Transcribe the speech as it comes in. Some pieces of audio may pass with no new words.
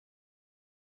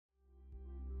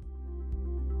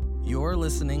You're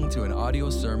listening to an audio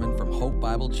sermon from Hope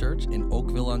Bible Church in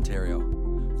Oakville, Ontario.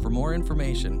 For more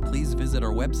information, please visit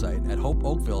our website at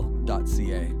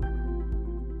hopeoakville.ca.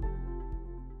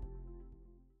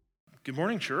 Good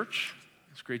morning, church.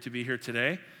 It's great to be here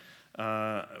today.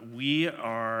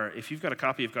 If you've got a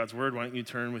copy of God's Word, why don't you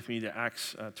turn with me to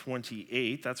Acts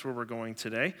 28. That's where we're going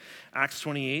today. Acts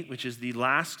 28, which is the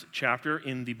last chapter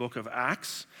in the book of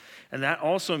Acts. And that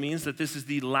also means that this is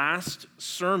the last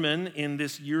sermon in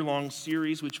this year-long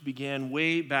series, which began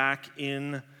way back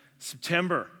in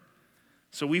September.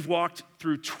 So we've walked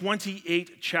through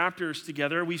 28 chapters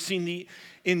together. We've seen the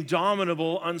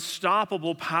indomitable,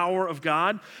 unstoppable power of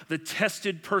God, the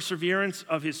tested perseverance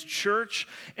of His church,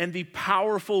 and the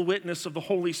powerful witness of the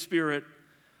Holy Spirit,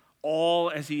 all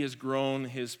as He has grown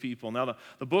His people. Now,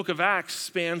 the book of Acts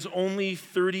spans only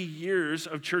 30 years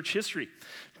of church history.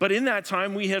 But in that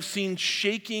time, we have seen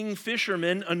shaking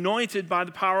fishermen anointed by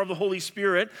the power of the Holy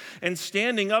Spirit and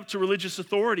standing up to religious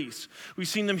authorities. We've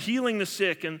seen them healing the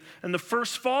sick and the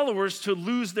first followers to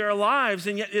lose their lives,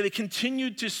 and yet they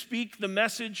continued to speak the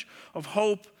message of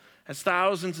hope as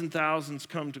thousands and thousands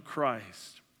come to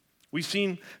Christ. We've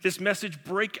seen this message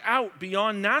break out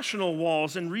beyond national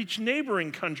walls and reach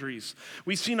neighboring countries.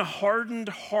 We've seen a hardened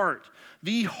heart,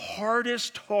 the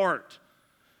hardest heart,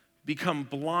 become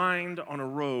blind on a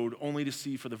road only to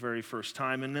see for the very first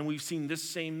time. And then we've seen this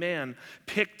same man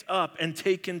picked up and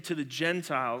taken to the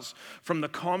Gentiles, from the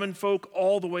common folk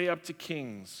all the way up to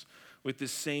kings, with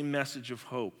this same message of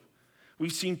hope.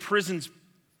 We've seen prisons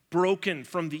broken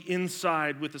from the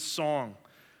inside with a song.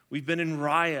 We've been in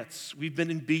riots. We've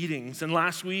been in beatings. And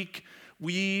last week,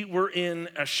 we were in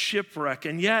a shipwreck.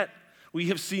 And yet, we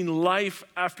have seen life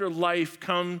after life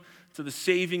come to the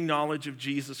saving knowledge of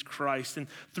Jesus Christ. And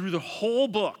through this whole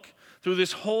book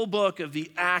of the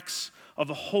Acts of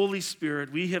the Holy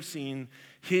Spirit, we have seen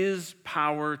His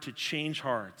power to change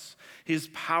hearts, His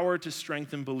power to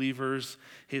strengthen believers,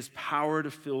 His power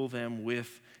to fill them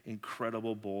with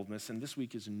incredible boldness. And this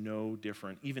week is no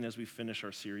different, even as we finish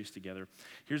our series together.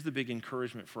 Here's the big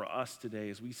encouragement for us today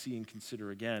as we see and consider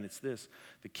again. It's this: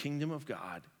 the kingdom of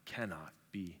God cannot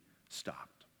be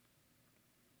stopped.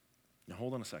 Now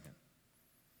hold on a second,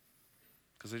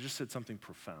 because I just said something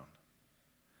profound.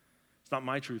 It's not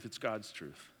my truth, it's God's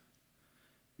truth.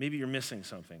 Maybe you're missing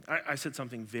something. I said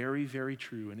something very, very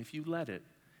true, and if you let it,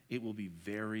 it will be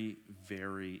very,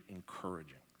 very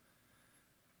encouraging.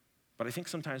 But I think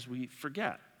sometimes we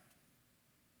forget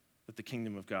that the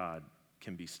kingdom of God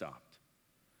can be stopped.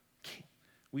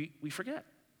 We forget.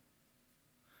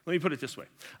 Let me put it this way.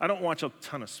 I don't watch a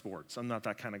ton of sports. I'm not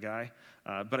that kind of guy,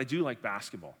 but I do like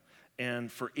basketball.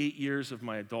 And for 8 years of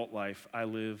my adult life, I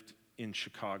lived in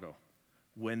Chicago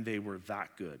when they were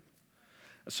that good.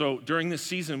 So during this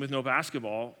season with no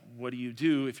basketball, what do you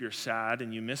do if you're sad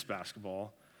and you miss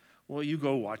basketball? Well, you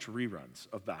go watch reruns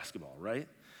of basketball, right?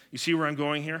 You see where I'm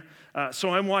going here? So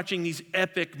I'm watching these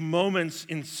epic moments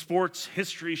in sports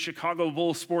history, Chicago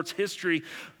Bulls sports history,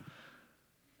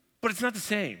 but it's not the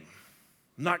same.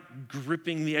 I'm not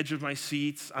gripping the edge of my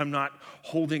seats. I'm not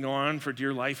holding on for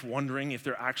dear life, wondering if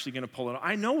they're actually going to pull it off.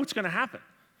 I know what's going to happen.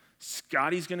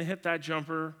 Scotty's going to hit that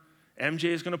jumper. MJ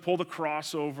is going to pull the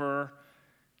crossover.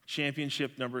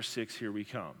 Championship number 6, here we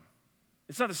come.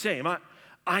 It's not the same.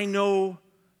 I know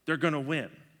they're going to win.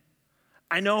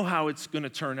 I know how it's going to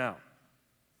turn out.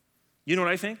 You know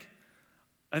what I think?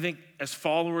 I think as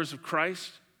followers of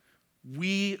Christ,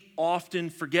 we often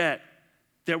forget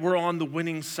that we're on the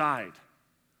winning side.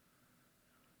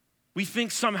 We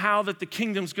think somehow that the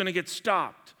kingdom's going to get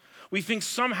stopped. We think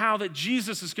somehow that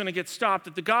Jesus is going to get stopped,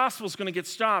 that the gospel's going to get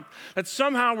stopped, that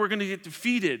somehow we're going to get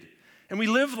defeated. And we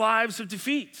live lives of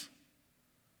defeat.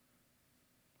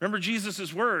 Remember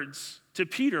Jesus' words to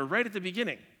Peter right at the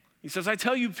beginning. He says, I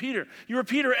tell you, Peter, you are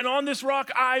Peter, and on this rock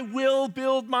I will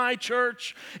build my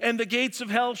church, and the gates of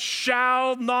hell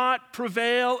shall not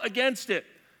prevail against it.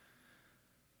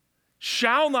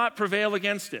 Shall not prevail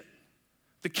against it.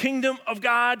 The kingdom of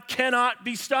God cannot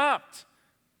be stopped.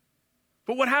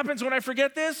 But what happens when I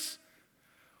forget this?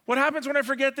 What happens when I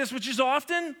forget this, which is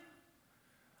often?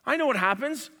 I know what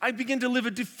happens. I begin to live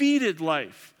a defeated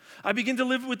life. I begin to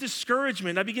live with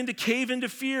discouragement. I begin to cave into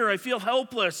fear. I feel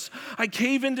helpless. I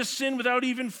cave into sin without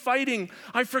even fighting.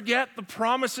 I forget the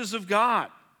promises of God.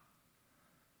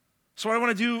 So what I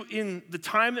want to do in the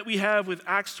time that we have with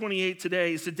Acts 28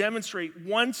 today is to demonstrate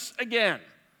once again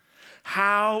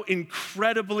how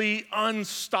incredibly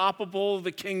unstoppable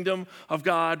the kingdom of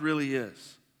God really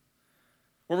is.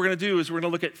 What we're going to do is we're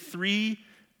going to look at 3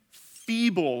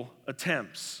 feeble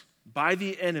attempts by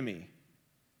the enemy,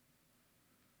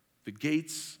 the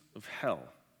gates of hell,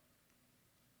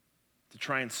 to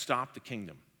try and stop the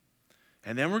kingdom.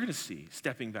 And then we're going to see,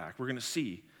 stepping back, we're going to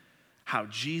see how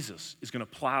Jesus is going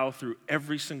to plow through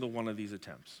every single one of these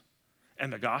attempts.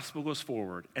 And the gospel goes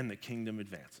forward and the kingdom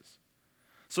advances.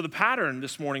 So the pattern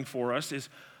this morning for us is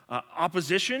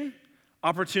opposition,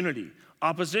 opportunity.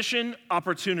 Opposition,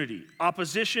 opportunity.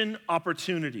 Opposition,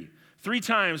 opportunity. 3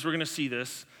 times we're going to see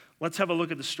this. Let's have a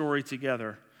look at the story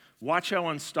together. Watch how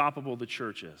unstoppable the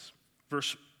church is.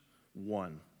 Verse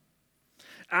 1.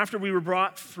 After we were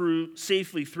brought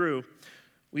safely through,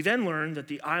 we then learned that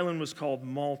the island was called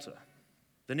Malta.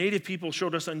 The native people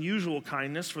showed us unusual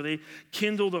kindness, for they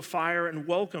kindled a fire and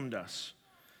welcomed us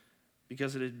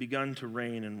because it had begun to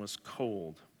rain and was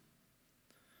cold.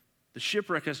 The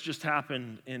shipwreck has just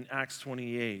happened in Acts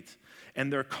 28,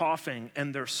 and they're coughing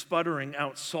and they're sputtering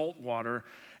out salt water,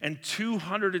 and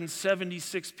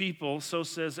 276 people, so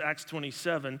says Acts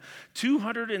 27,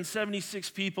 276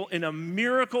 people in a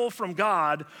miracle from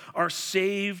God are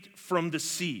saved from the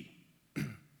sea.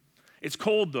 It's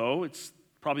cold though, it's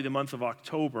probably the month of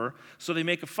October, so they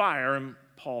make a fire and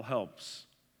Paul helps.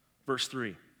 Verse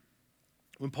 3.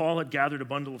 When Paul had gathered a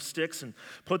bundle of sticks and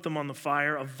put them on the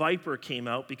fire, a viper came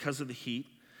out because of the heat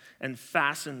and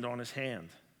fastened on his hand.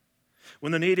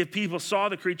 When the native people saw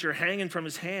the creature hanging from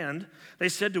his hand, they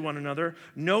said to one another,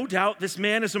 "No doubt this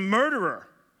man is a murderer.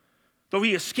 Though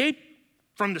he escaped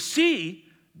from the sea,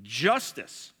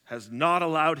 justice has not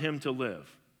allowed him to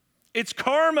live." It's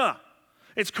karma.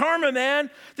 It's karma, man.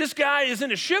 This guy is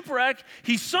in a shipwreck.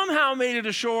 He somehow made it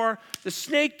ashore. The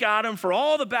snake got him for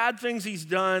all the bad things he's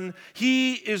done.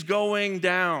 He is going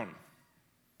down.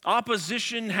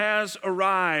 Opposition has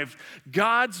arrived.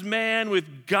 God's man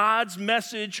with God's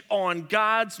message on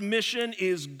God's mission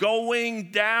is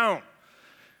going down.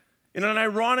 In an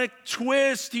ironic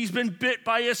twist, he's been bit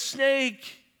by a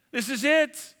snake. This is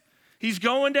it. He's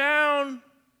going down.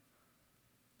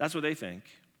 That's what they think.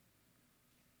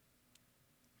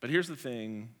 But here's the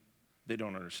thing they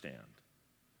don't understand.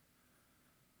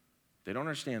 They don't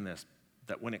understand this,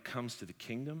 that when it comes to the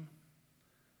kingdom,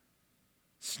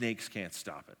 snakes can't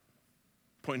stop it.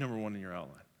 Point number 1 in your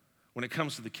outline. When it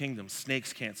comes to the kingdom,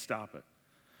 snakes can't stop it.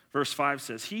 Verse 5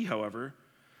 says, "He, however,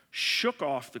 shook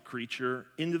off the creature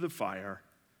into the fire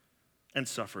and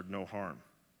suffered no harm."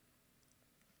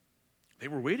 They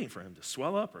were waiting for him to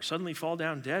swell up or suddenly fall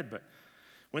down dead, but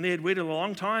when they had waited a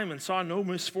long time and saw no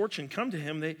misfortune come to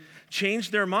him, they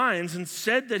changed their minds and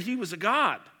said that he was a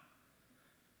god.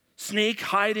 Snake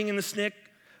hiding in the snake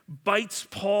bites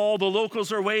Paul. The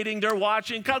locals are waiting. They're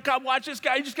watching. Come, watch this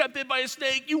guy. He just got bit by a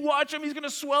snake. You watch him. He's going to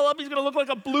swell up. He's going to look like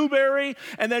a blueberry.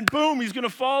 And then, boom, he's going to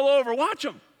fall over. Watch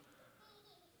him.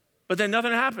 But then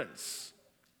nothing happens.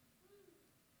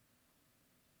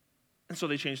 And so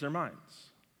they change their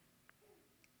minds.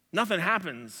 Nothing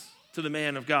happens to the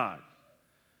man of God.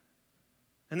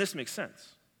 And this makes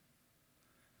sense.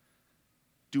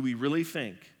 Do we really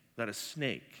think that a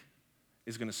snake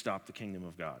is going to stop the kingdom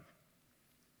of God?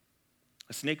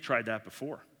 A snake tried that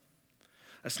before.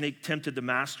 A snake tempted the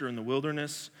master in the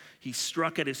wilderness. He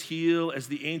struck at his heel, as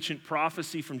the ancient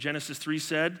prophecy from Genesis 3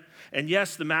 said. And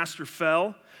yes, the master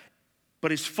fell,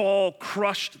 but his fall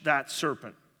crushed that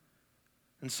serpent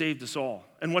and saved us all.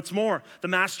 And what's more, the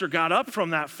master got up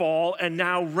from that fall and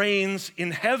now reigns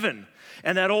in heaven.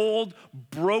 And that old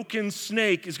broken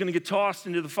snake is going to get tossed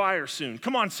into the fire soon.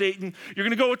 Come on, Satan. You're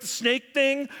going to go with the snake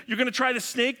thing? You're going to try the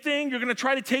snake thing? You're going to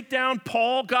try to take down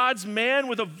Paul, God's man,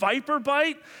 with a viper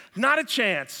bite? Not a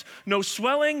chance. No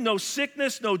swelling, no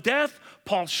sickness, no death.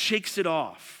 Paul shakes it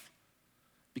off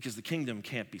because the kingdom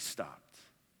can't be stopped.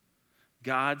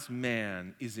 God's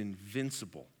man is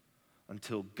invincible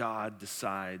until God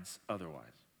decides otherwise.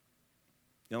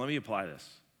 Now, let me apply this,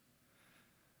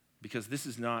 because this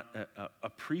is not a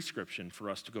prescription for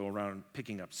us to go around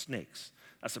picking up snakes.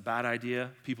 That's a bad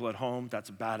idea. People at home, that's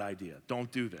a bad idea.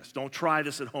 Don't do this. Don't try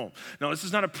this at home. No, this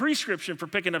is not a prescription for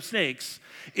picking up snakes.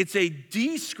 It's a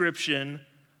description,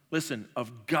 listen,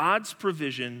 of God's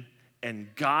provision and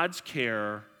God's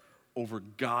care over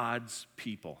God's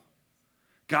people.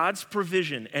 God's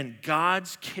provision and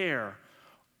God's care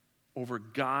over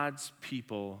God's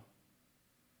people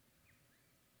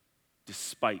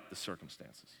despite the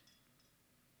circumstances.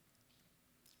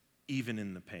 Even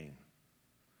in the pain.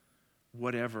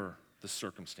 Whatever the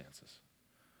circumstances.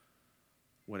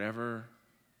 Whatever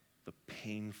the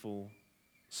painful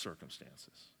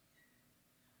circumstances.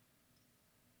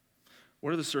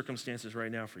 What are the circumstances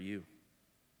right now for you?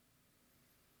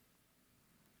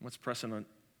 What's pressing on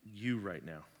you right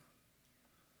now?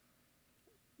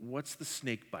 What's the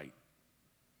snake bite?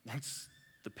 What's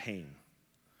the pain?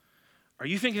 Are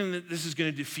you thinking that this is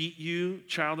going to defeat you,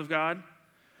 child of God?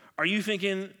 Are you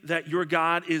thinking that your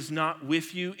God is not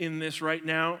with you in this right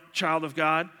now, child of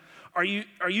God? Are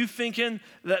you thinking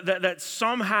that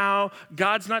somehow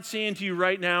God's not saying to you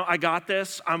right now, I got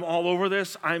this, I'm all over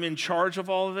this, I'm in charge of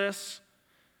all of this?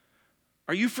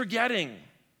 Are you forgetting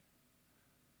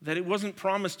that it wasn't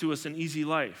promised to us an easy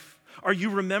life? Are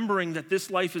you remembering that this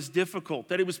life is difficult,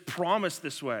 that it was promised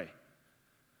this way?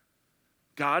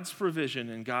 God's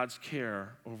provision and God's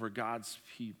care over God's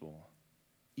people,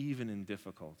 even in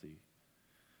difficulty.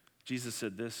 Jesus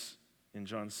said this in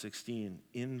John 16,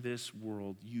 in this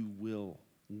world you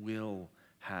will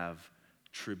have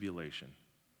tribulation.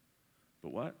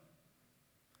 But what?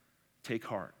 Take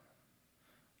heart.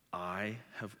 I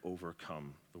have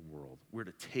overcome the world. We're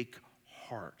to take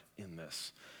heart in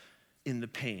this, in the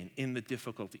pain, in the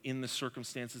difficulty, in the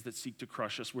circumstances that seek to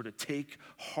crush us. We're to take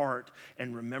heart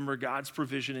and remember God's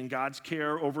provision and God's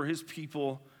care over his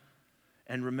people,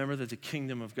 and remember that the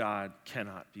kingdom of God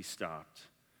cannot be stopped.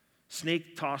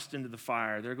 Snake tossed into the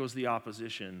fire. There goes the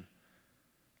opposition.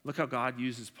 Look how God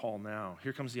uses Paul now.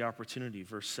 Here comes the opportunity,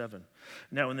 verse 7.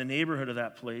 Now in the neighborhood of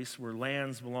that place were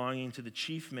lands belonging to the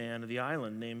chief man of the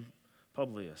island named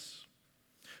Publius,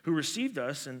 who received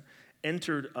us and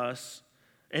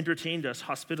entertained us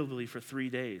hospitably for 3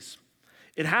 days.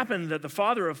 It happened that the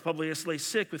father of Publius lay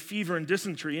sick with fever and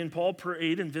dysentery, and Paul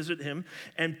prayed and visited him,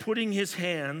 and putting his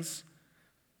hands,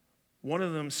 one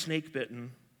of them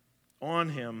snake-bitten, on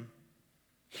him,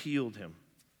 healed him.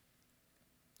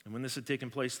 And when this had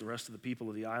taken place, the rest of the people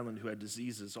of the island who had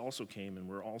diseases also came and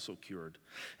were also cured.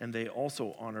 And they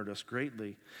also honored us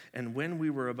greatly. And when we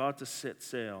were about to set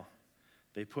sail,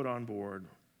 they put on board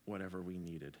whatever we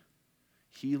needed.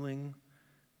 Healing,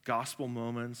 gospel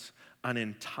moments, an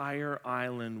entire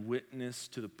island witness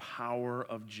to the power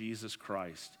of Jesus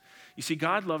Christ. You see,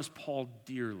 God loves Paul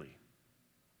dearly,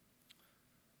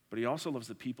 but he also loves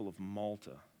the people of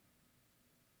Malta.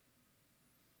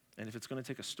 And if it's going to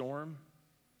take a storm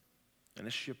and a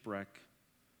shipwreck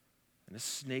and a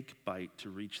snake bite to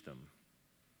reach them,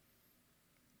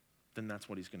 then that's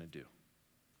what he's going to do.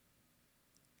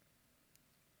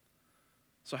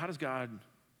 So how does God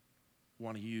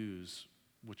want to use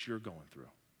what you're going through?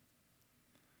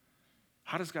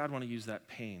 How does God want to use that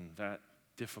pain, that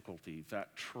difficulty,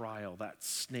 that trial, that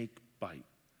snake bite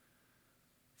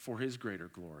for his greater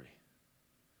glory?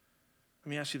 Let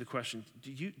me ask you the question,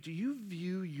 do you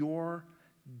view your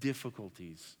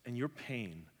difficulties and your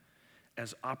pain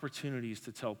as opportunities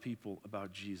to tell people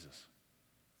about Jesus?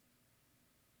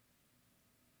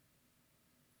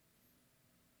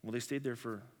 Well, they stayed there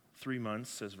for 3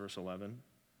 months, says verse 11.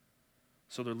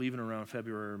 So they're leaving around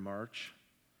February or March,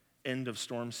 end of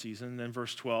storm season. And then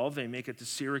verse 12, they make it to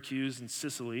Syracuse and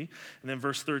Sicily. And then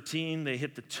verse 13, they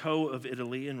hit the toe of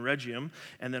Italy in Rhegium,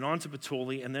 and then on to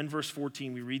Puteoli. And then verse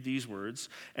 14, we read these words,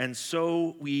 and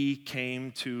so we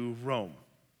came to Rome.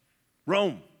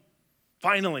 Rome.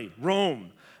 Finally,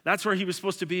 Rome. That's where he was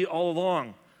supposed to be all along.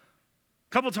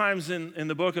 A couple times in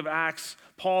the book of Acts,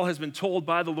 Paul has been told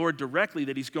by the Lord directly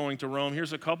that he's going to Rome.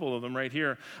 Here's a couple of them right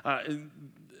here.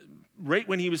 Right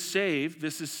when he was saved,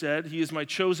 this is said, he is my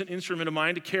chosen instrument of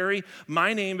mine to carry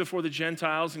my name before the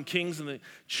Gentiles and kings and the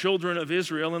children of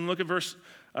Israel. And look at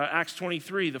Acts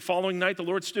 23. The following night, the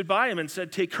Lord stood by him and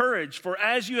said, take courage, for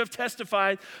as you have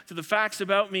testified to the facts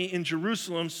about me in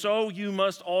Jerusalem, so you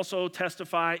must also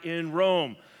testify in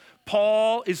Rome.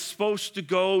 Paul is supposed to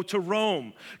go to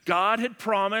Rome. God had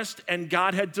promised and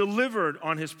God had delivered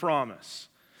on his promise.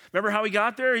 Remember how he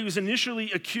got there? He was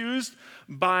initially accused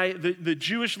by the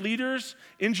Jewish leaders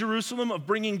in Jerusalem of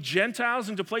bringing Gentiles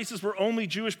into places where only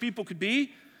Jewish people could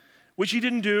be, which he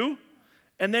didn't do.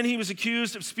 And then he was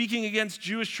accused of speaking against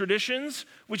Jewish traditions,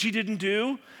 which he didn't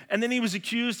do. And then he was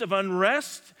accused of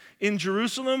unrest in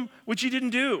Jerusalem, which he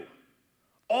didn't do.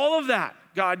 All of that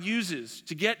God uses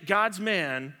to get God's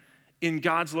man in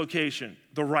God's location,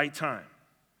 the right time.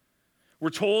 We're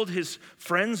told his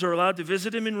friends are allowed to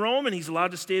visit him in Rome, and he's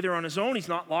allowed to stay there on his own. He's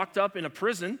not locked up in a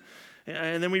prison.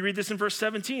 And then we read this in verse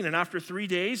 17. And after 3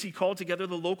 days, he called together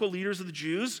the local leaders of the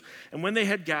Jews, and when they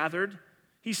had gathered,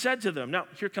 he said to them, now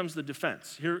here comes the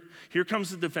defense. Here comes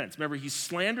the defense. Remember, he's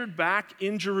slandered back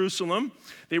in Jerusalem.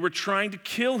 They were trying to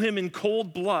kill him in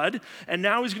cold blood, and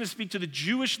now he's going to speak to the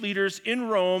Jewish leaders in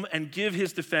Rome and give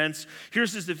his defense.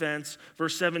 Here's his defense,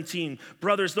 verse 17.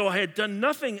 Brothers, though I had done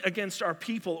nothing against our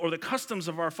people or the customs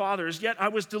of our fathers, yet I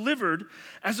was delivered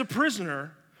as a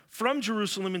prisoner from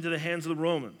Jerusalem into the hands of the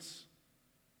Romans.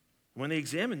 When they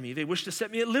examined me, they wished to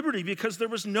set me at liberty because there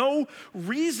was no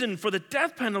reason for the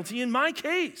death penalty in my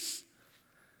case.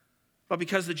 But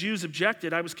because the Jews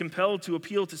objected, I was compelled to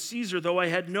appeal to Caesar, though I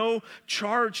had no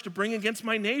charge to bring against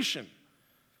my nation.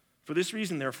 For this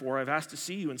reason, therefore, I've asked to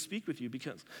see you and speak with you,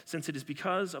 since it is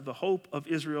because of the hope of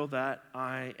Israel that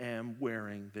I am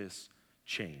wearing this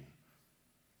chain.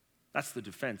 That's the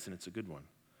defense, and it's a good one.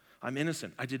 I'm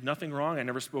innocent. I did nothing wrong. I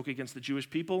never spoke against the Jewish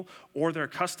people or their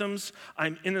customs.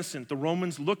 I'm innocent. The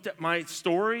Romans looked at my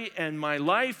story and my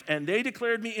life, and they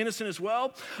declared me innocent as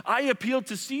well. I appealed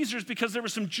to Caesars because there were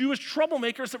some Jewish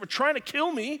troublemakers that were trying to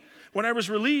kill me when I was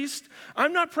released.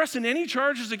 I'm not pressing any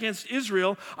charges against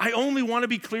Israel. I only want to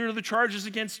be clear of the charges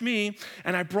against me,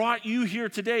 and I brought you here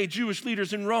today, Jewish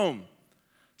leaders in Rome,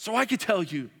 so I could tell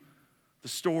you the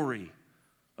story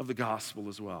of the gospel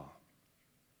as well.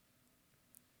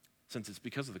 Since it's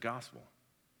because of the gospel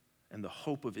and the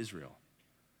hope of Israel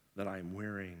that I am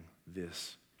wearing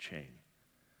this chain.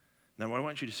 Now, what I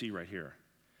want you to see right here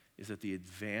is that the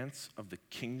advance of the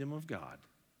kingdom of God,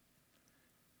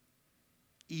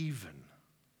 even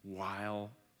while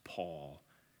Paul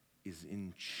is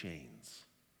in chains,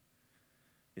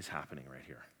 is happening right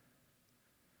here.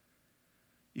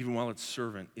 Even while its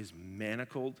servant is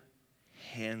manacled,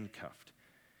 handcuffed,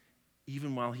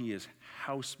 even while he is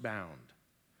housebound,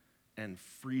 and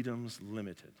freedom's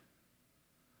limited,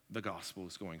 the gospel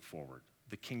is going forward.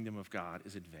 The kingdom of God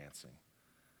is advancing.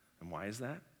 And why is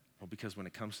that? Well, because when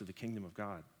it comes to the kingdom of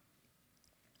God,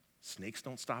 snakes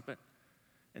don't stop it,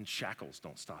 and shackles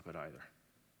don't stop it either.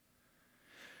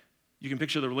 You can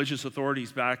picture the religious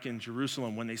authorities back in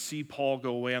Jerusalem when they see Paul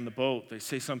go away on the boat. They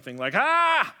say something like,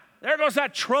 there goes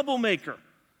that troublemaker.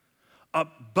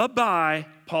 Bye-bye,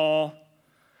 Paul.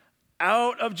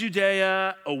 Out of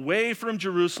Judea, away from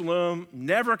Jerusalem,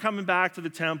 never coming back to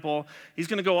the temple. He's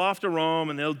going to go off to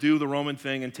Rome, and they'll do the Roman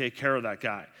thing and take care of that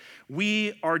guy.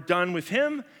 We are done with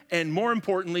him, and more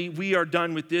importantly, we are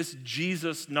done with this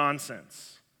Jesus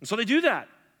nonsense. And so they do that.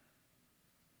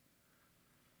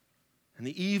 And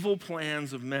the evil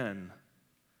plans of men,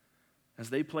 as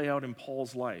they play out in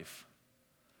Paul's life,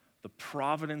 the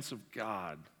providence of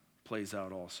God plays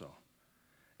out also.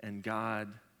 And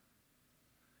God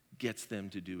gets them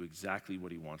to do exactly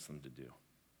what he wants them to do.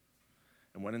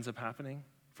 And what ends up happening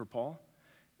for Paul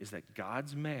is that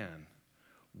God's man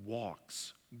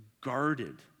walks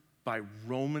guarded by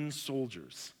Roman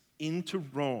soldiers into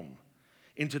Rome,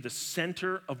 into the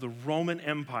center of the Roman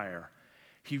Empire.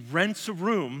 He rents a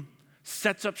room,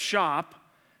 sets up shop,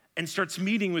 and starts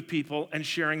meeting with people and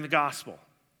sharing the gospel.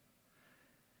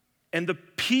 And the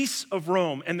peace of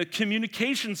Rome, and the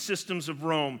communication systems of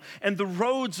Rome, and the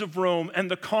roads of Rome, and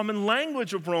the common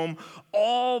language of Rome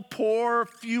all pour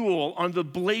fuel on the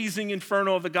blazing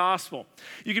inferno of the gospel.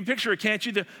 You can picture it, can't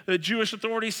you? The Jewish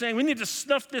authorities saying, we need to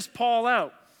snuff this Paul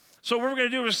out. So what we're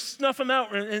going to do is snuff him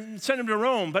out and send him to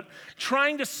Rome. But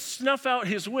trying to snuff out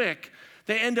his wick,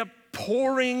 they end up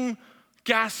pouring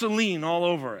gasoline all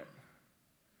over it.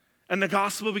 And the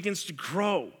gospel begins to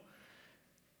grow.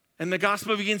 And the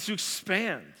gospel begins to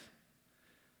expand.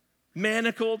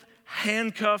 Manacled,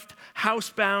 handcuffed,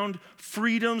 housebound,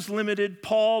 freedoms limited,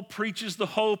 Paul preaches the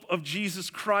hope of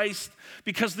Jesus Christ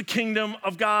because the kingdom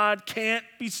of God can't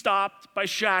be stopped by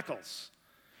shackles.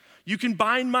 You can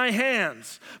bind my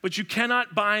hands, but you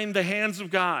cannot bind the hands of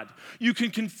God. You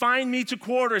can confine me to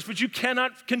quarters, but you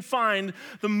cannot confine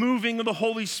the moving of the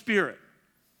Holy Spirit.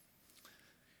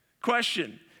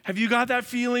 Question, have you got that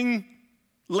feeling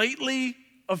lately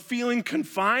of feeling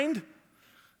confined?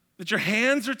 That your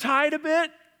hands are tied a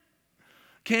bit?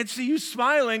 Can't see you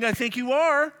smiling. I think you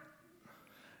are.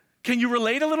 Can you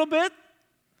relate a little bit?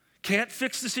 Can't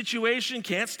fix the situation,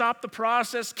 can't stop the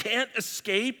process, can't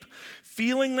escape,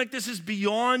 feeling like this is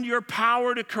beyond your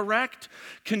power to correct,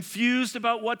 confused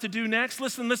about what to do next?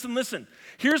 Listen.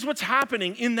 Here's what's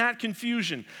happening in that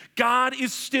confusion. God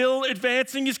is still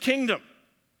advancing his kingdom.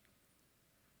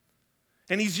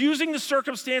 And he's using the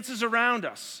circumstances around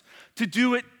us to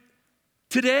do it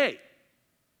today.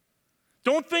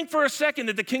 Don't think for a second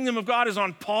that the kingdom of God is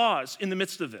on pause in the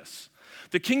midst of this.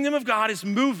 The kingdom of God is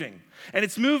moving, and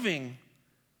it's moving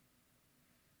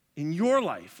in your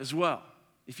life as well,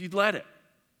 if you'd let it.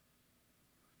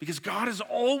 Because God is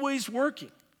always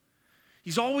working.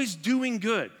 He's always doing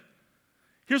good.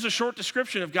 Here's a short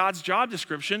description of God's job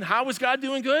description. How is God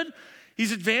doing good?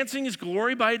 He's advancing his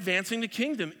glory by advancing the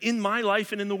kingdom in my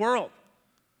life and in the world.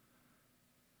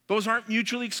 Those aren't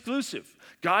mutually exclusive.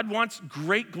 God wants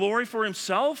great glory for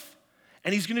himself,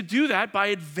 and he's going to do that by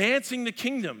advancing the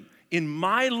kingdom in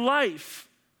my life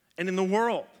and in the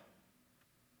world.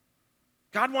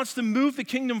 God wants to move the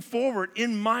kingdom forward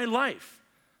in my life.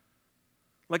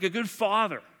 Like a good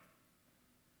father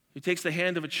who takes the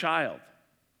hand of a child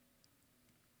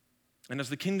And as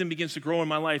the kingdom begins to grow in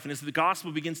my life, and as the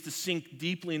gospel begins to sink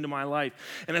deeply into my life,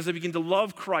 and as I begin to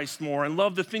love Christ more and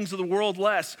love the things of the world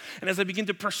less, and as I begin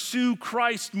to pursue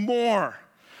Christ more,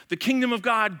 the kingdom of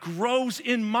God grows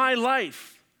in my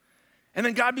life. And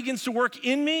then God begins to work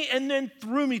in me and then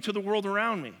through me to the world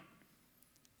around me.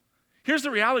 Here's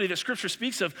the reality that Scripture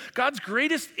speaks of. God's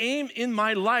greatest aim in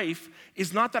my life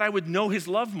is not that I would know his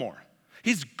love more.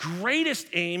 His greatest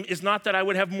aim is not that I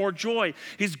would have more joy.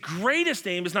 His greatest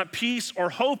aim is not peace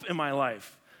or hope in my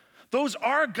life. Those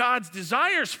are God's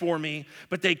desires for me,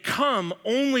 but they come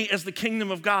only as the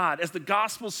kingdom of God, as the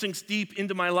gospel sinks deep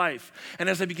into my life, and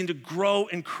as I begin to grow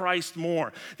in Christ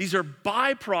more. These are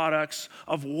byproducts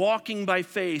of walking by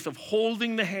faith, of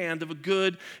holding the hand of a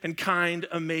good and kind,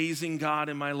 amazing God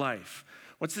in my life.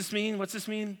 What's this mean? What's this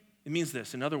mean? It means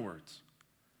this. In other words,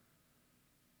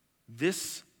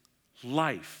 this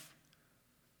life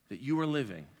that you are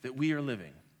living, that we are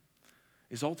living,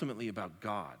 is ultimately about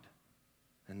God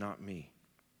and not me.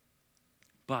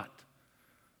 But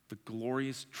the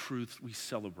glorious truth we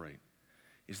celebrate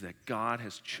is that God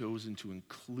has chosen to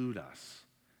include us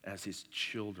as his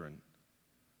children.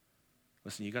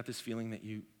 Listen, you got this feeling that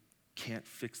you can't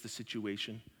fix the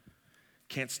situation,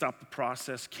 can't stop the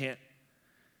process, can't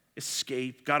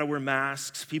escape, got to wear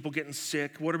masks, people getting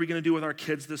sick. What are we going to do with our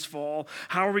kids this fall?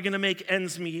 How are we going to make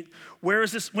ends meet? When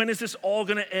is this all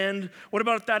going to end? What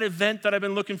about that event that I've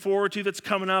been looking forward to that's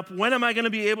coming up? When am I going to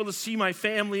be able to see my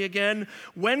family again?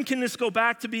 When can this go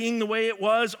back to being the way it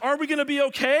was? Are we going to be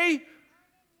okay?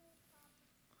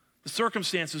 The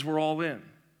circumstances we're all in.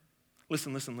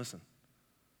 Listen.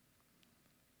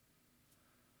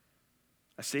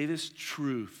 I say this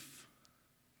truth,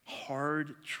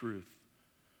 hard truth,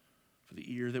 for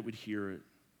the ear that would hear it,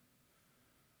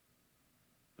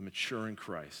 the mature in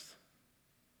Christ.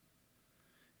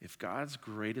 If God's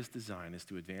greatest design is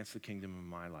to advance the kingdom in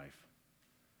my life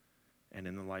and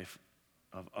in the life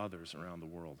of others around the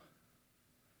world,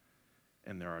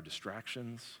 and there are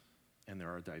distractions, and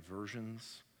there are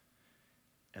diversions,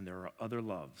 and there are other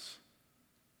loves,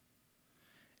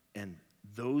 and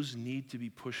those need to be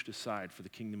pushed aside for the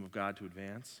kingdom of God to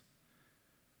advance,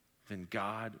 then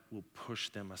God will push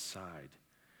them aside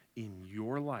in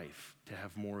your life to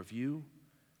have more of you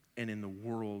and in the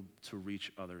world to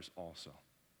reach others also.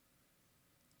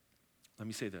 Let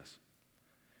me say this.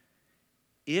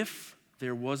 If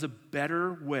there was a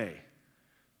better way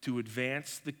to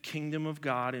advance the kingdom of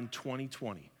God in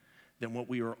 2020 than what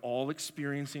we are all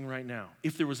experiencing right now,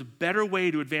 if there was a better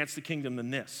way to advance the kingdom than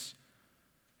this,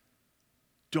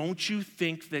 don't you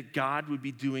think that God would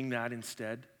be doing that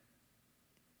instead?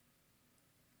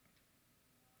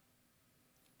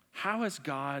 How has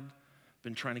God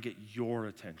been trying to get your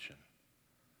attention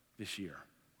this year?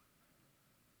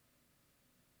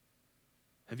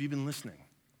 Have you been listening?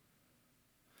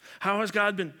 How has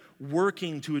God been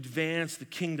working to advance the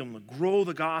kingdom, to grow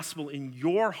the gospel in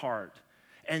your heart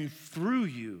and through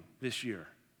you this year?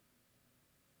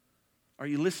 Are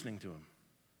you listening to him?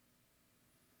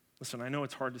 Listen, I know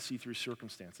it's hard to see through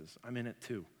circumstances. I'm in it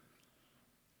too.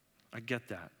 I get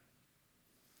that.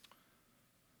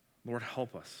 Lord,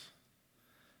 help us.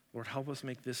 Lord, help us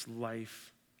make this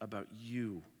life about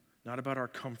you, not about our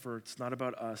comforts, not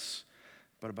about us,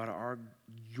 but about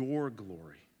your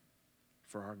glory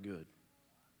for our good.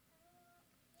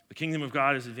 The kingdom of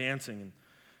God is advancing, and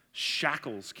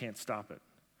shackles can't stop it.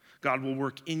 God will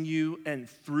work in you and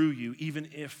through you, even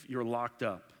if you're locked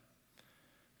up.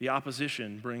 The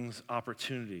opposition brings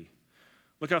opportunity.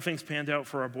 Look how things panned out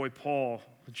for our boy Paul.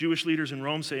 The Jewish leaders in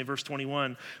Rome say in verse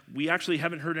 21, we actually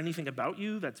haven't heard anything about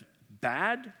you that's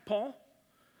bad, Paul.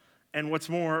 And what's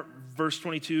more, verse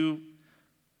 22,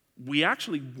 we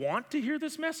actually want to hear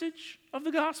this message of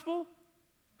the gospel.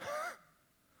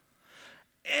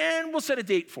 And we'll set a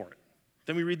date for it.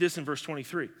 Then we read this in verse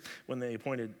 23. When they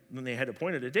had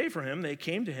appointed a day for him, they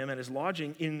came to him at his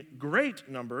lodging in great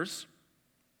numbers.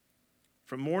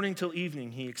 From morning till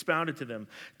evening, he expounded to them,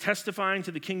 testifying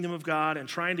to the kingdom of God and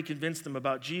trying to convince them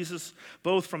about Jesus,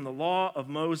 both from the law of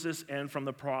Moses and from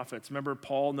the prophets. Remember,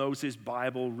 Paul knows his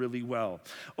Bible really well.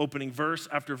 Opening verse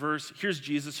after verse, here's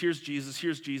Jesus, here's Jesus,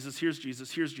 here's Jesus, here's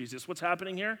Jesus, here's Jesus. What's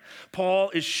happening here? Paul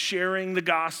is sharing the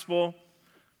gospel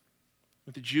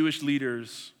with the Jewish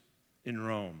leaders in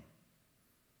Rome.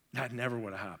 That never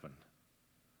would have happened.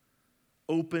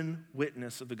 Open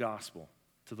witness of the gospel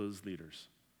to those leaders.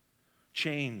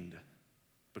 Chained,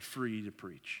 but free to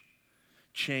preach.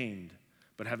 Chained,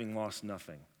 but having lost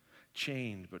nothing.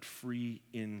 Chained, but free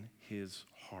in his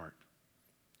heart.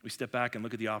 We step back and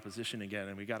look at the opposition again,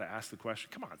 and we got to ask the question,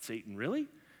 come on, Satan, really?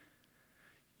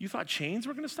 You thought chains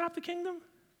were going to stop the kingdom?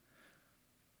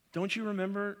 Don't you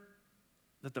remember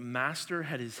that the master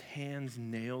had his hands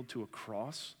nailed to a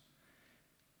cross,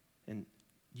 and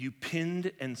you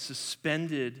pinned and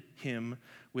suspended him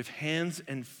with hands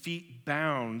and feet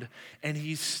bound, and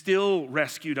he still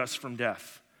rescued us from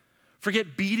death.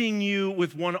 Forget beating you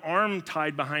with one arm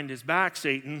tied behind his back,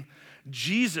 Satan.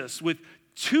 Jesus, with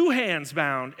 2 hands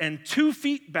bound and 2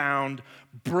 feet bound,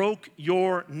 broke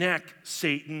your neck,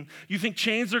 Satan. You think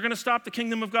chains are going to stop the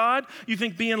kingdom of God? You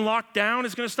think being locked down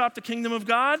is going to stop the kingdom of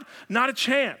God? Not a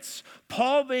chance.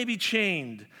 Paul may be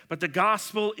chained, but the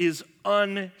gospel is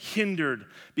unhindered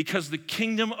because the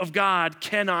kingdom of God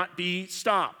cannot be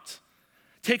stopped.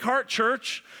 Take heart,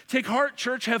 church. Take heart,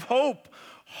 church. Have hope.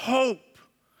 Hope.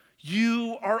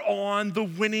 You are on the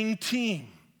winning team.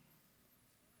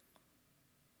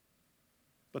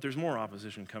 But there's more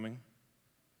opposition coming.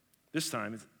 This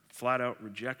time, it's flat out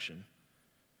rejection.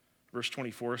 Verse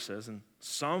 24 says, and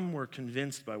some were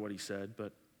convinced by what he said,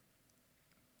 but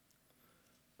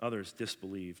others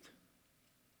disbelieved.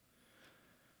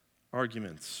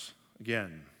 Arguments,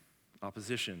 again.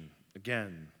 Opposition,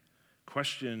 again.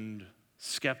 Questioned,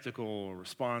 skeptical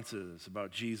responses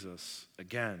about Jesus,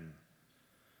 again.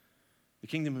 The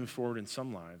kingdom moves forward in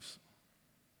some lives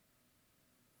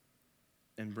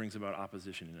and brings about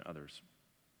opposition in others.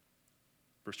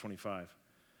 Verse 25,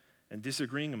 and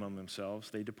disagreeing among themselves,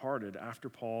 they departed after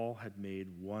Paul had made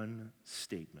one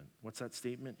statement. What's that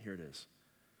statement? Here it is.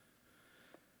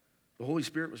 The Holy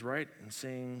Spirit was right in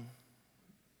saying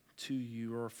to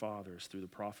your fathers through the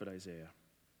prophet Isaiah,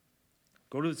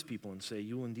 go to this people and say,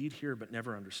 you will indeed hear but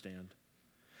never understand,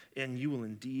 and you will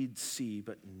indeed see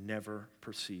but never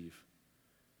perceive.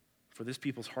 For this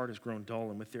people's heart has grown dull,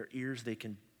 and with their ears they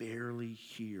can barely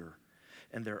hear,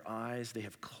 and their eyes they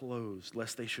have closed,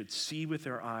 lest they should see with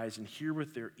their eyes and hear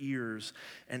with their ears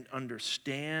and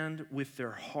understand with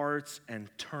their hearts and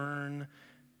turn,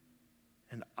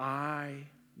 and I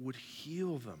would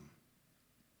heal them.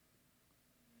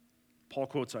 Paul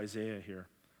quotes Isaiah here.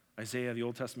 Isaiah, the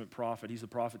Old Testament prophet, he's the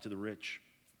prophet to the rich.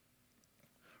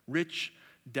 Rich,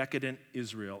 decadent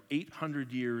Israel,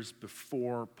 800 years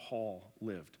before Paul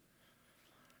lived.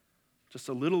 Just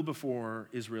a little before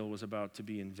Israel was about to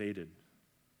be invaded.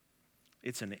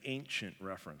 It's an ancient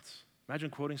reference. Imagine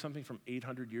quoting something from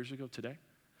 800 years ago today.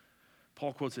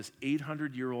 Paul quotes this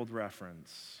 800-year-old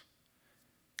reference,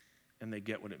 and they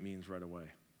get what it means right away.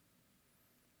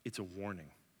 It's a warning.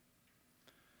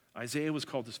 Isaiah was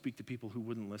called to speak to people who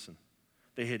wouldn't listen.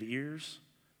 They had ears,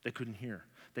 they couldn't hear.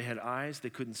 They had eyes, they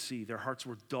couldn't see. Their hearts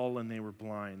were dull and they were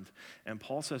blind. And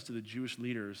Paul says to the Jewish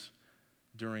leaders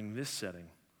during this setting,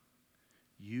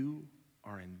 you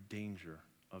are in danger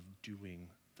of doing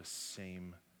the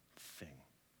same thing.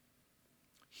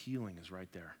 Healing is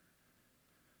right there.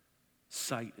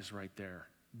 Sight is right there.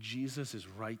 Jesus is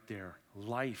right there.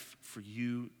 Life for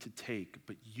you to take,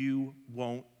 but you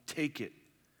won't take it.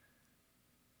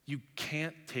 You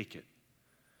can't take it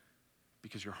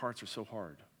because your hearts are so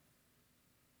hard.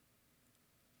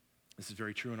 This is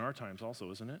very true in our times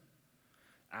also, isn't it?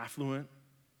 Affluent,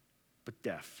 but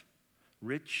deaf.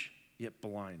 Rich, yet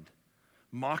blind.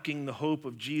 Mocking the hope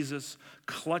of Jesus,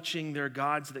 clutching their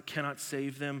gods that cannot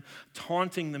save them,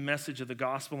 taunting the message of the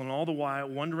gospel, and all the while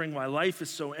wondering why life is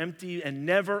so empty and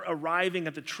never arriving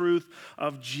at the truth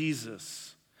of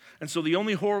Jesus. And so the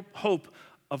only hope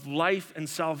of life and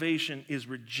salvation is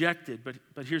rejected.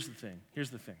 But here's the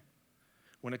thing.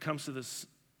 When it comes to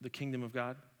the kingdom of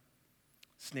God,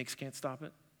 snakes can't stop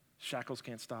it, shackles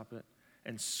can't stop it,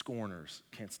 and scorners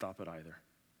can't stop it either.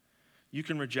 You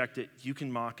can reject it, you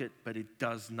can mock it, but it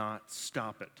does not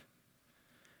stop it.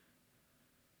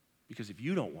 Because if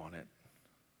you don't want it,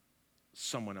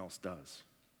 someone else does.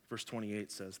 Verse 28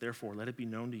 says, therefore, let it be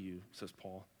known to you, says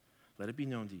Paul, let it be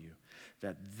known to you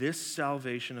that this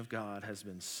salvation of God has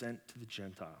been sent to the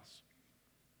Gentiles.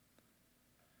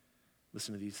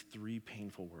 Listen to these 3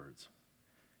 painful words.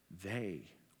 They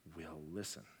will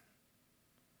listen.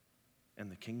 And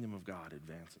the kingdom of God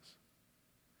advances.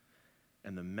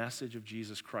 And the message of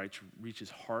Jesus Christ reaches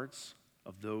hearts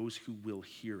of those who will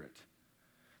hear it.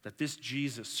 That this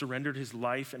Jesus surrendered his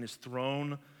life and his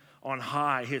throne on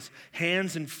high. His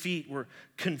hands and feet were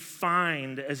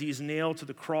confined as he is nailed to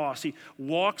the cross. He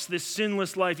walks this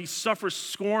sinless life. He suffers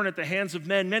scorn at the hands of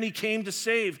men. Men he came to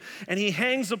save. And he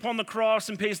hangs upon the cross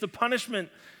and pays the punishment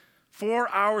for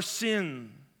our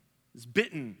sin. Is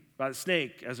bitten by the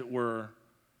snake, as it were,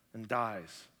 and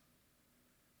dies.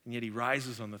 And yet he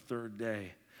rises on the 3rd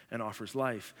day and offers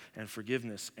life and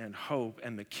forgiveness and hope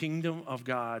and the kingdom of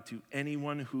God to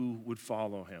anyone who would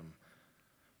follow him.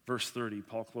 Verse 30,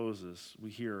 Paul closes.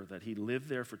 We hear that he lived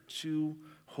there for 2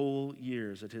 whole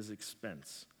years at his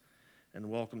expense and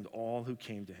welcomed all who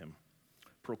came to him,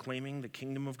 proclaiming the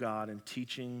kingdom of God and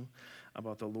teaching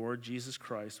about the Lord Jesus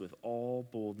Christ with all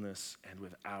boldness and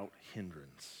without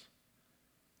hindrance.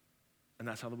 And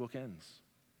that's how the book ends.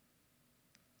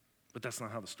 But that's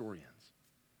not how the story ends.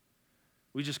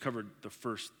 We just covered the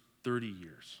first 30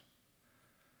 years.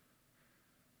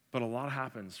 But a lot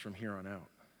happens from here on out.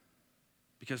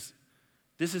 Because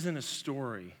this isn't a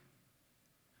story,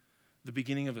 the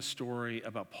beginning of a story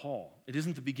about Paul. It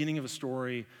isn't the beginning of a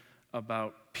story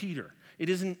about Peter.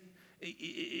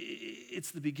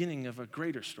 It's the beginning of a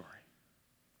greater story.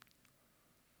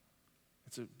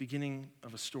 It's a beginning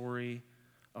of a story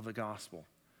of the gospel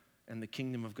and the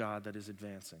kingdom of God that is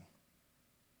advancing.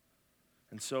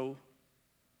 And so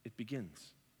it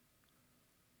begins.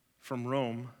 From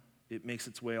Rome, it makes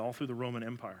its way all through the Roman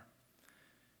Empire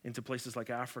into places like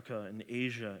Africa and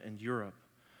Asia and Europe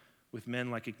with men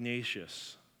like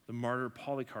Ignatius, the martyr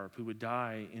Polycarp who would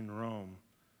die in Rome,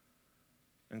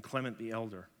 and Clement the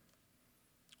Elder.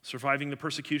 Surviving the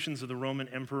persecutions of the Roman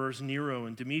emperors Nero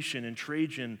and Domitian and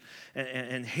Trajan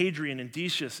and Hadrian and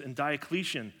Decius and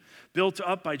Diocletian, built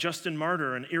up by Justin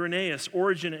Martyr and Irenaeus,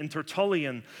 Origen and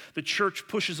Tertullian, the church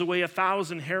pushes away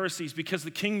 1,000 heresies because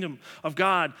the kingdom of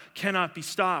God cannot be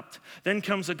stopped. Then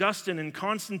comes Augustine and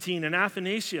Constantine and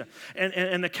Athanasius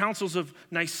and the councils of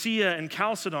Nicaea and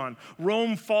Chalcedon.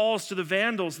 Rome falls to the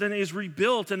Vandals, then is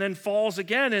rebuilt and then falls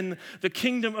again, and the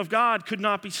kingdom of God could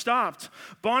not be stopped.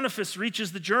 Boniface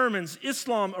reaches the Germans,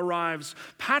 Islam arrives,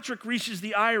 Patrick reaches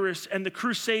the Irish, and the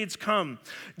Crusades come.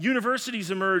 Universities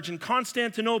emerge, and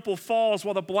Constantinople falls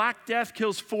while the Black Death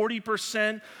kills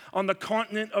 40% on the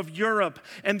continent of Europe,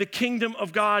 and the kingdom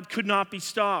of God could not be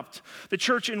stopped. The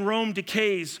church in Rome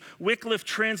decays. Wycliffe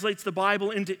translates the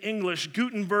Bible into English.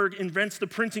 Gutenberg invents the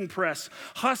printing press.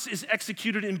 Huss is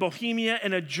executed in Bohemia,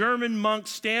 and a German monk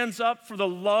stands up for the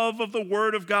love of the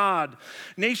word of God.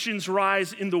 Nations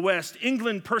rise in the West.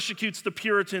 England persecutes the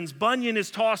Puritans. Bunyan is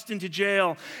tossed into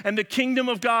jail, and the kingdom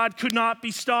of God could not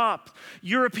be stopped.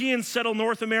 Europeans settle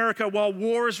North America while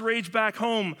wars rage back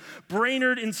home.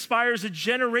 Brainerd inspires a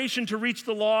generation to reach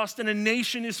the lost, and a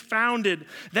nation is founded.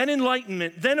 Then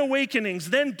Enlightenment, then Awakenings,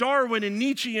 then Darwin and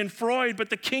Nietzsche and Freud, but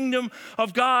the kingdom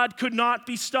of God could not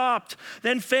be stopped.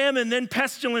 Then famine, then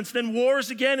pestilence, then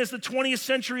wars again as the 20th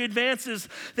century advances.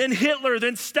 Then Hitler,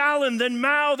 then Stalin, then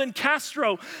Mao, then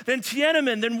Castro, then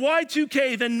Tiananmen, then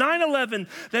Y2K, then 9/11,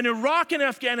 then Iraq and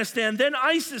Afghanistan, then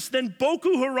ISIS, then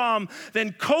Boko Haram,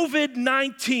 then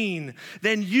COVID-19,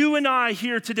 then you and I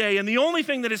here today. And the only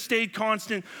thing that has stayed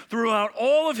constant throughout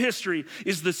all of history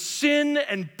is the sin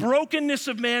and brokenness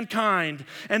of mankind,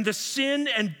 and the sin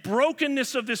and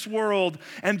brokenness of this world,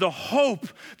 and the hope,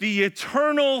 the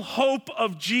eternal hope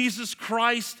of Jesus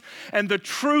Christ, and the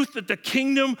truth that the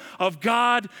kingdom of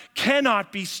God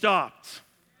cannot be stopped.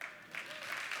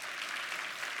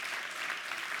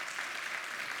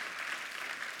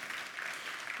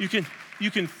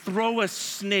 You can throw a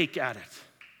snake at it.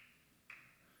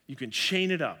 You can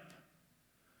chain it up.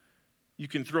 You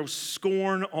can throw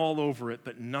scorn all over it,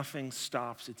 but nothing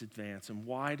stops its advance. And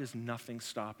why does nothing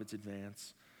stop its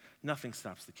advance? Nothing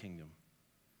stops the kingdom.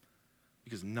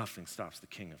 Because nothing stops the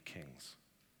King of Kings.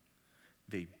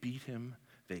 They beat him,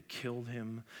 they killed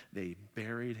him, they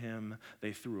buried him,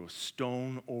 they threw a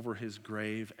stone over his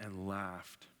grave and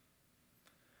laughed.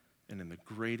 And in the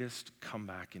greatest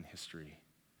comeback in history,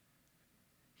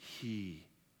 he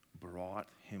brought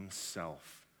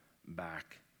himself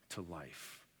back to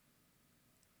life.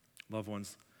 Loved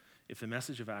ones, if the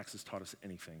message of Acts has taught us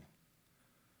anything,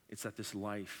 it's that this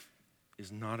life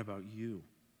is not about you.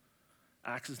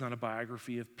 Acts is not a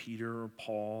biography of Peter or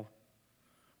Paul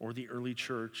or the early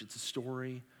church. It's a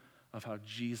story of how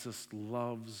Jesus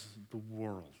loves the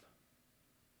world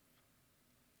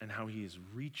and how he is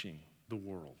reaching the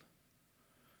world.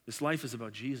 This life is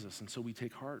about Jesus, and so we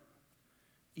take heart,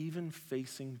 even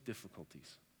facing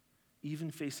difficulties.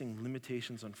 Even facing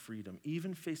limitations on freedom,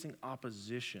 even facing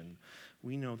opposition,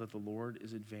 we know that the Lord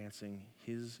is advancing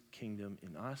his kingdom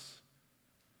in us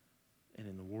and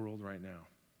in the world right now.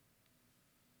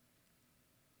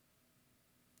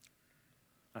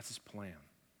 That's his plan.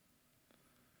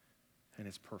 And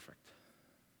it's perfect.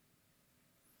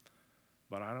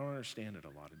 But I don't understand it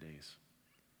a lot of days.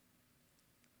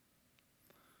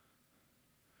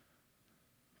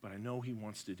 But I know he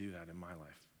wants to do that in my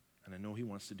life. And I know he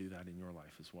wants to do that in your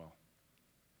life as well.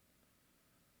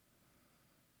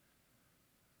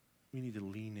 We need to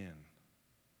lean in.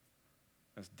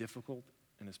 As difficult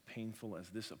and as painful as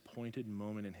this appointed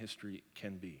moment in history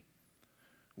can be,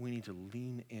 we need to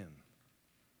lean in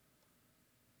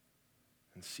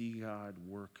and see God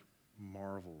work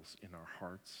marvels in our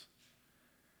hearts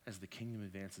as the kingdom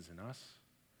advances in us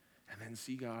and then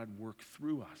see God work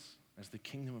through us as the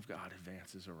kingdom of God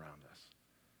advances around us.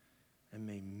 And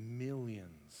may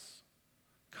millions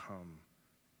come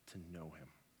to know him.